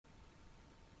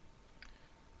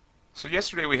So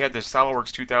yesterday we had this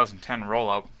Solidworks 2010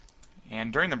 rollout,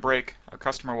 and during the break, a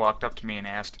customer walked up to me and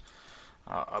asked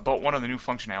about one of the new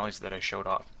functionalities that I showed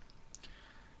off.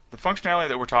 The functionality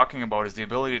that we're talking about is the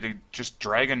ability to just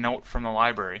drag a note from the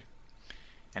library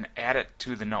and add it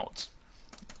to the notes.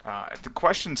 The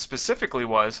question specifically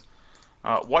was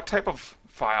what type of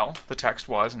file the text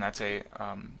was, and that's a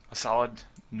solid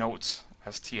notes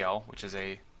STL, which is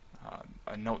a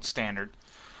note standard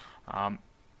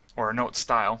or a note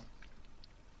style,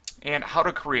 and how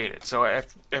to create it. So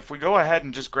if we go ahead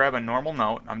and just grab a normal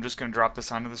note, I'm just going to drop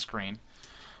this onto the screen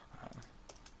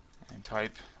and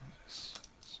type this.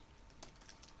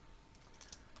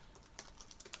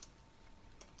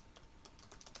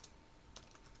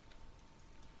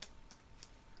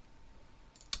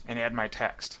 And add my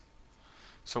text.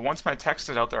 So once my text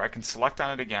is out there, I can select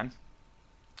on it again,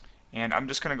 and I'm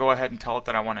just going to go ahead and tell it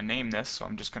that I want to name this. So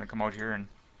I'm just going to come out here and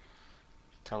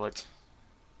tell it,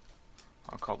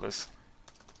 I'll call this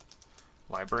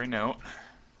library note.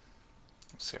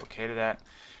 Say OK to that.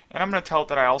 And I'm going to tell it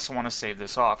that I also want to save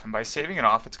this off. And by saving it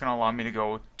off, it's going to allow me to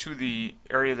go to the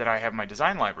area that I have my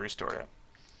design library stored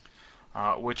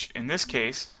at. Which in this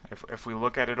case, if we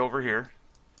look at it over here,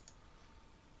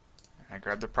 I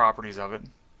grab the properties of it,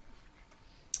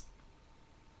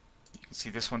 you can see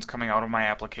this one's coming out of my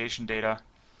application data,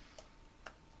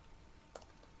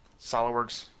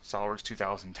 Solidworks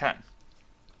 2010.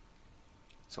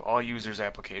 So all users'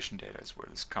 application data is where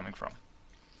this is coming from.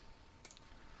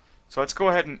 So let's go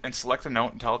ahead and select the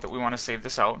note and tell it that we want to save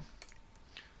this out.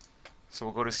 So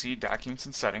we'll go to C, Documents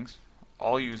and Settings,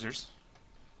 All Users,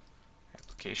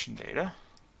 Application Data,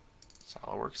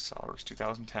 Solidworks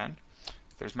 2010.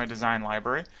 There's my design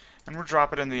library, and we'll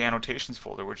drop it in the annotations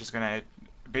folder, which is going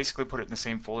to basically put it in the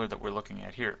same folder that we're looking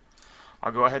at here.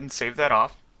 I'll go ahead and save that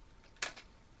off.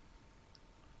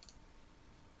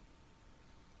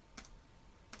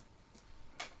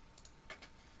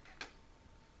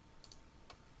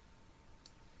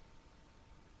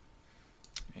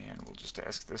 And we'll just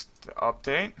ask this to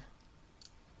update.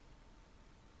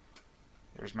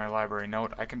 There's my library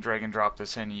note. I can drag and drop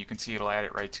this in, and you can see it'll add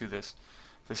it right to this.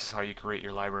 This is how you create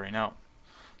your library note.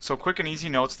 So quick and easy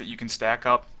notes that you can stack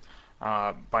up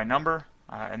by number,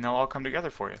 and they'll all come together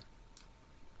for you.